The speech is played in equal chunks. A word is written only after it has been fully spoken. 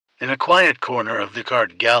In a quiet corner of the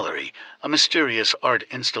art gallery, a mysterious art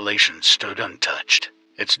installation stood untouched,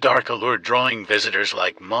 its dark allure drawing visitors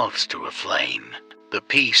like moths to a flame. The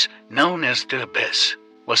piece, known as the Abyss,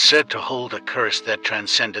 was said to hold a curse that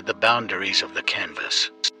transcended the boundaries of the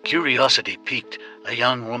canvas. Curiosity piqued, a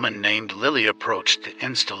young woman named Lily approached the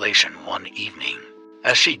installation one evening.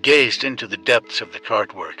 As she gazed into the depths of the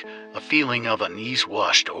artwork, a feeling of unease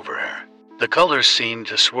washed over her. The colors seemed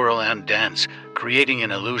to swirl and dance, creating an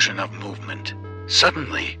illusion of movement.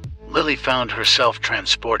 Suddenly, Lily found herself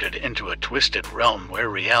transported into a twisted realm where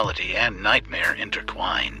reality and nightmare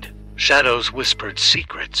intertwined. Shadows whispered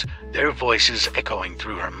secrets, their voices echoing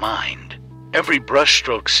through her mind. Every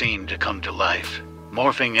brushstroke seemed to come to life,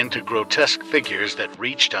 morphing into grotesque figures that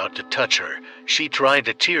reached out to touch her. She tried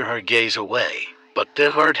to tear her gaze away, but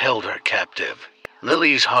the art held her captive.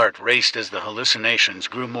 Lily's heart raced as the hallucinations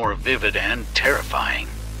grew more vivid and terrifying.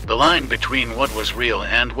 The line between what was real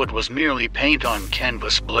and what was merely paint on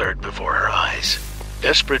canvas blurred before her eyes.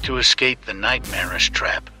 Desperate to escape the nightmarish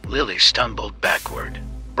trap, Lily stumbled backward,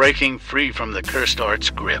 breaking free from the cursed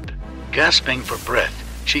art's grip. Gasping for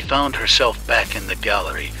breath, she found herself back in the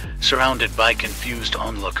gallery, surrounded by confused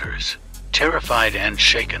onlookers. Terrified and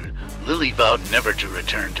shaken, Lily vowed never to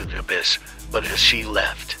return to the abyss, but as she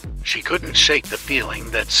left, she couldn't shake the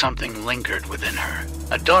feeling that something lingered within her,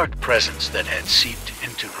 a dark presence that had seeped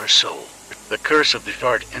into her soul. The curse of the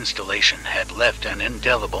art installation had left an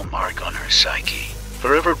indelible mark on her psyche,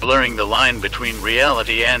 forever blurring the line between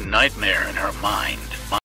reality and nightmare in her mind.